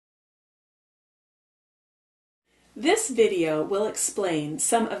This video will explain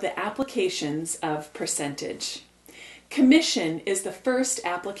some of the applications of percentage. Commission is the first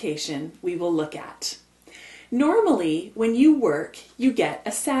application we will look at. Normally, when you work, you get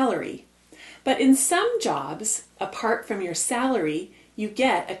a salary. But in some jobs, apart from your salary, you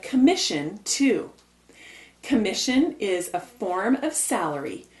get a commission too. Commission is a form of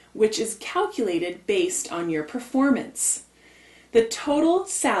salary which is calculated based on your performance. The total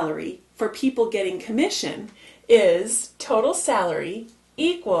salary for people getting commission is total salary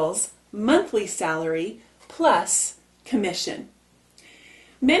equals monthly salary plus commission.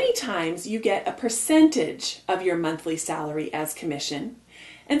 Many times you get a percentage of your monthly salary as commission,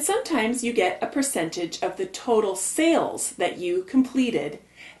 and sometimes you get a percentage of the total sales that you completed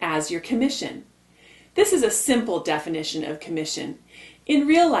as your commission. This is a simple definition of commission. In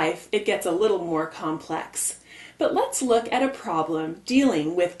real life, it gets a little more complex, but let's look at a problem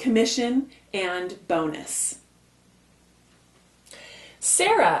dealing with commission and bonus.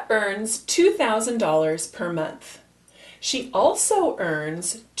 Sarah earns $2,000 per month. She also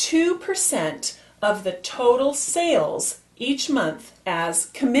earns 2% of the total sales each month as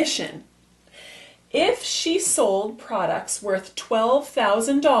commission. If she sold products worth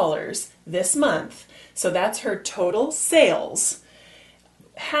 $12,000 this month, so that's her total sales,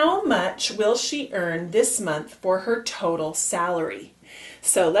 how much will she earn this month for her total salary?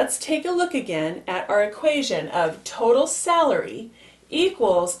 So let's take a look again at our equation of total salary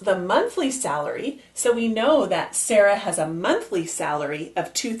equals the monthly salary. So we know that Sarah has a monthly salary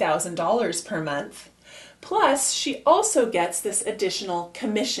of $2,000 per month. Plus, she also gets this additional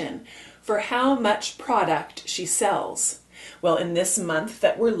commission for how much product she sells. Well, in this month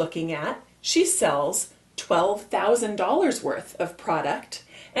that we're looking at, she sells $12,000 worth of product,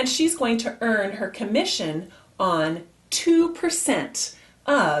 and she's going to earn her commission on 2%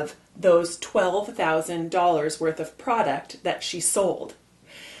 of those $12,000 worth of product that she sold.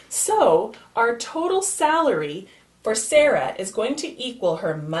 So our total salary for Sarah is going to equal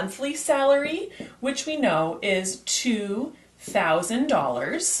her monthly salary, which we know is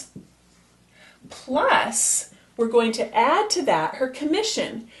 $2,000, plus we're going to add to that her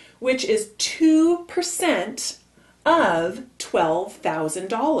commission, which is 2% of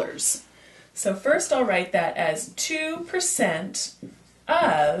 $12,000. So first I'll write that as 2%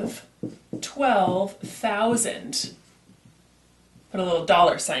 of 12,000. Put a little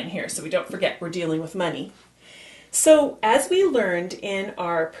dollar sign here so we don't forget we're dealing with money. So as we learned in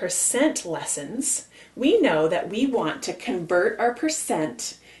our percent lessons, we know that we want to convert our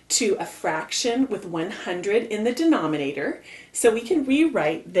percent to a fraction with 100 in the denominator. So we can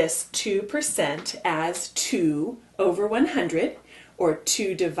rewrite this 2% as 2 over 100, or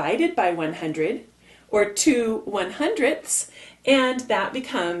 2 divided by 100, or 2 100ths, and that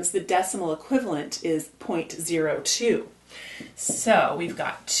becomes the decimal equivalent is 0.02. So we've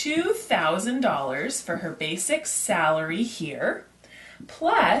got $2,000 for her basic salary here,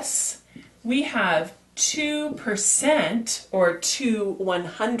 plus we have 2% or 2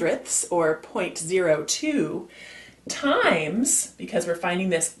 100ths or 0.02 times, because we're finding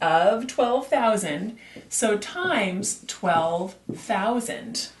this of 12,000, so times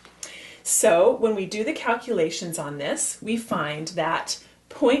 12,000. So when we do the calculations on this, we find that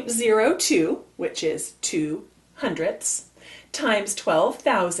 0.02, which is 2 100ths, times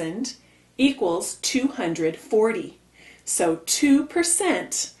 12,000 equals 240. So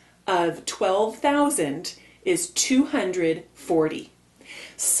 2% of 12,000 is 240.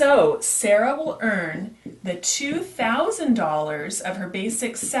 So Sarah will earn the $2,000 of her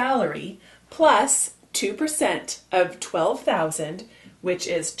basic salary plus 2% of 12,000, which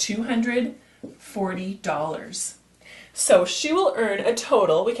is $240. So she will earn a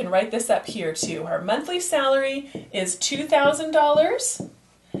total, we can write this up here too, her monthly salary is $2,000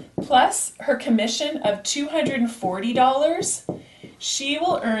 plus her commission of $240. She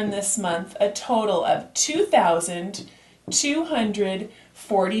will earn this month a total of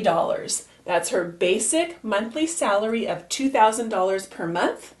 $2,240. That's her basic monthly salary of $2,000 per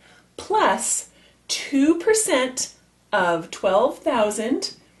month plus 2% of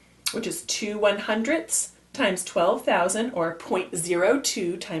 12,000, which is 2 100ths times 12,000, or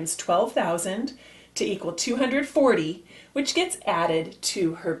 0.02 times 12,000 to equal 240, which gets added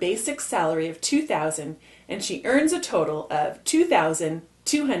to her basic salary of $2,000, and she earns a total of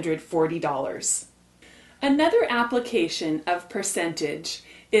 $2,240. Another application of percentage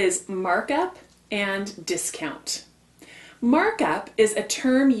is markup and discount. Markup is a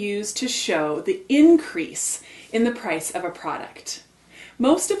term used to show the increase in the price of a product.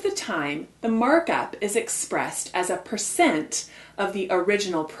 Most of the time, the markup is expressed as a percent of the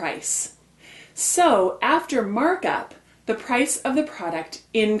original price. So after markup, the price of the product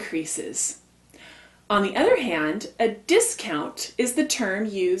increases. On the other hand, a discount is the term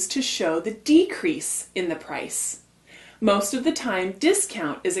used to show the decrease in the price. Most of the time,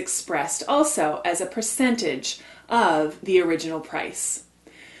 discount is expressed also as a percentage of the original price.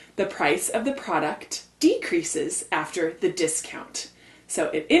 The price of the product decreases after the discount. So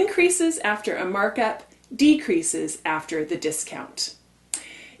it increases after a markup, decreases after the discount.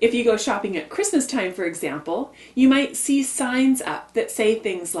 If you go shopping at Christmas time, for example, you might see signs up that say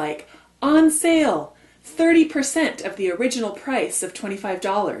things like, on sale, 30% of the original price of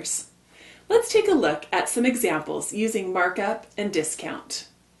 $25. Let's take a look at some examples using markup and discount.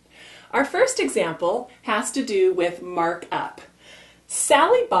 Our first example has to do with markup.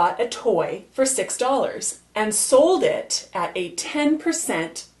 Sally bought a toy for $6 and sold it at a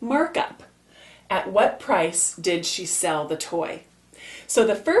 10% markup. At what price did she sell the toy? So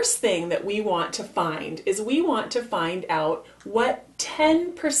the first thing that we want to find is we want to find out what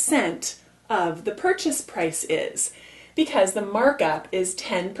 10% of the purchase price is, because the markup is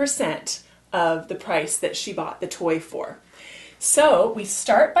 10% of the price that she bought the toy for. So we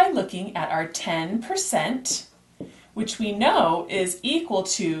start by looking at our 10%, which we know is equal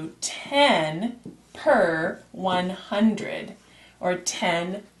to 10 per 100, or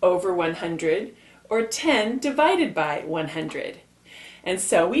 10 over 100, or 10 divided by 100. And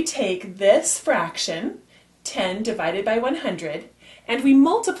so we take this fraction, 10 divided by 100, and we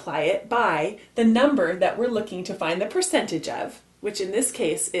multiply it by the number that we're looking to find the percentage of, which in this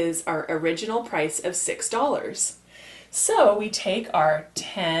case is our original price of $6. So we take our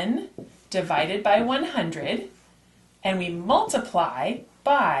 10 divided by 100 and we multiply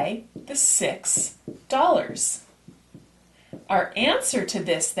by the $6. Our answer to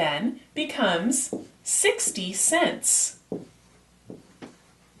this then becomes 60 cents.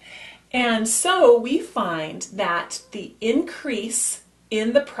 And so we find that the increase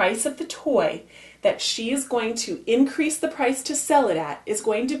in the price of the toy that she is going to increase the price to sell it at is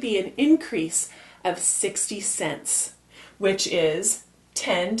going to be an increase of 60 cents, which is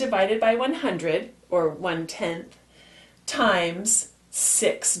 10 divided by 100, or 1/10, times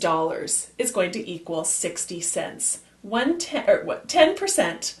 $6 is going to equal 60 cents.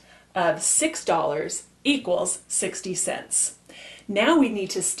 10% of $6 equals 60 cents. Now we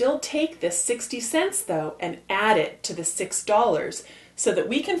need to still take this 60 cents though and add it to the $6 so that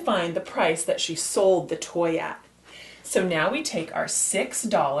we can find the price that she sold the toy at. So now we take our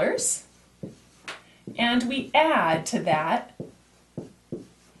 $6 and we add to that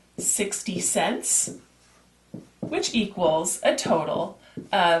 60 cents, which equals a total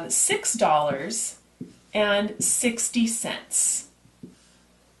of $6.60.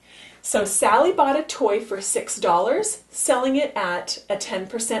 So Sally bought a toy for $6, selling it at a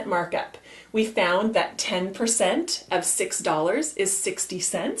 10% markup. We found that 10% of $6 is 60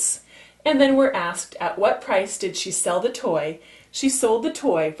 cents, and then we're asked at what price did she sell the toy. She sold the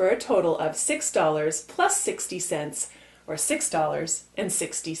toy for a total of $6 plus 60 cents, or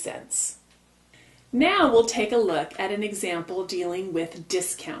 $6.60. Now we'll take a look at an example dealing with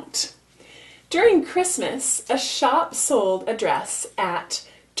discount. During Christmas, a shop sold a dress at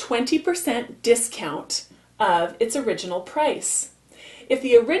 20% discount of its original price. If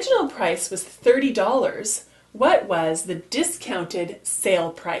the original price was $30, what was the discounted sale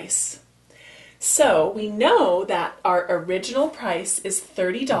price? So we know that our original price is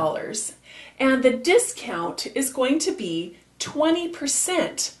 $30 and the discount is going to be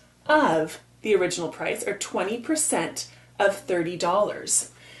 20% of the original price, or 20% of $30.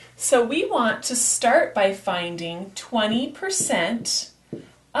 So we want to start by finding 20%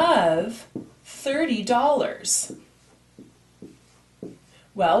 of $30.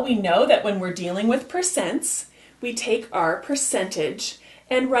 Well, we know that when we're dealing with percents, we take our percentage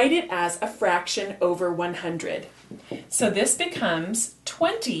and write it as a fraction over 100. So this becomes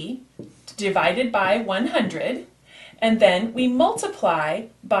 20 divided by 100, and then we multiply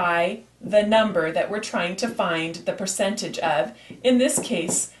by the number that we're trying to find the percentage of, in this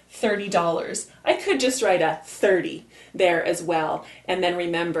case, $30. I could just write a 30 there as well, and then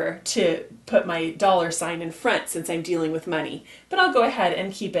remember to put my dollar sign in front since I'm dealing with money. But I'll go ahead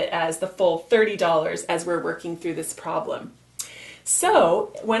and keep it as the full $30 as we're working through this problem.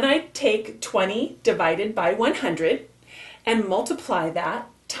 So when I take 20 divided by 100 and multiply that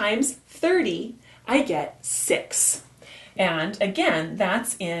times 30, I get 6. And again,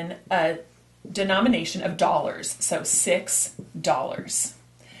 that's in a denomination of dollars, so $6.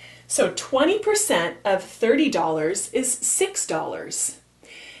 So 20% of $30 is $6.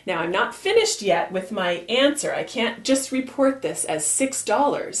 Now I'm not finished yet with my answer. I can't just report this as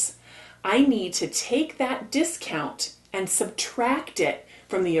 $6. I need to take that discount and subtract it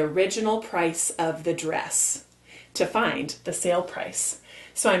from the original price of the dress to find the sale price.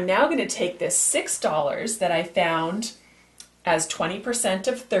 So I'm now going to take this $6 that I found as 20%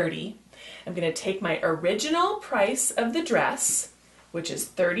 of 30. I'm going to take my original price of the dress, which is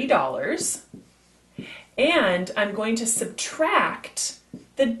 $30, and I'm going to subtract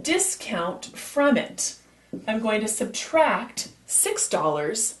the discount from it. I'm going to subtract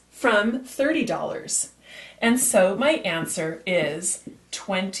 $6 from $30. And so my answer is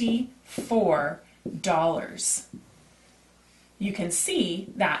 $24. You can see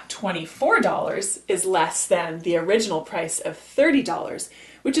that $24 is less than the original price of $30,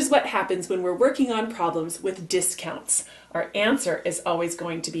 which is what happens when we're working on problems with discounts. Our answer is always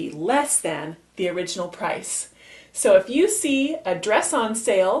going to be less than the original price. So if you see a dress on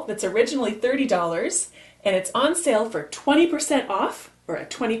sale that's originally $30 and it's on sale for 20% off or a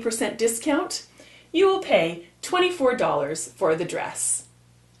 20% discount, you will pay $24 for the dress.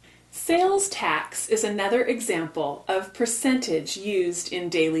 Sales tax is another example of percentage used in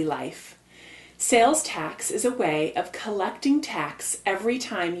daily life. Sales tax is a way of collecting tax every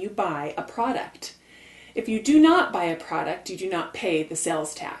time you buy a product. If you do not buy a product, you do not pay the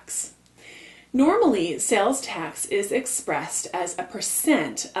sales tax. Normally, sales tax is expressed as a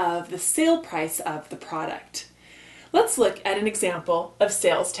percent of the sale price of the product. Let's look at an example of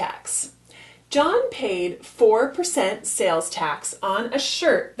sales tax. John paid 4% sales tax on a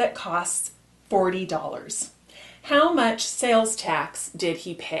shirt that costs $40. How much sales tax did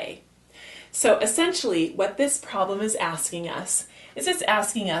he pay? So essentially what this problem is asking us is it's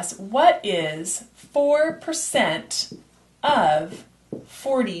asking us what is 4% of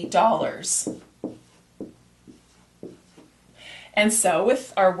 $40? And so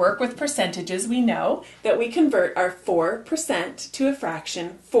with our work with percentages, we know that we convert our 4% to a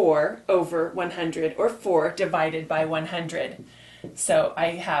fraction 4 over 100, or 4 divided by 100. So I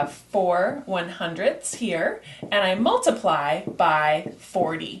have 4 100ths here, and I multiply by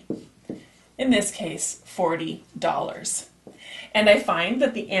 40. In this case, $40. And I find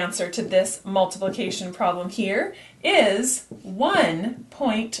that the answer to this multiplication problem here is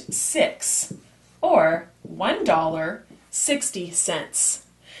 1.6, or $1.60.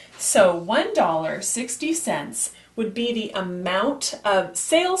 So $1.60 would be the amount of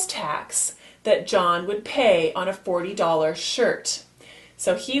sales tax that John would pay on a $40 shirt.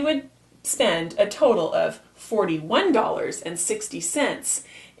 So he would spend a total of $41.60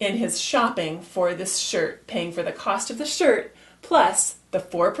 in his shopping for this shirt, paying for the cost of the shirt plus the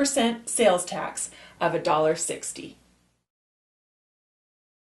 4% sales tax of $1.60.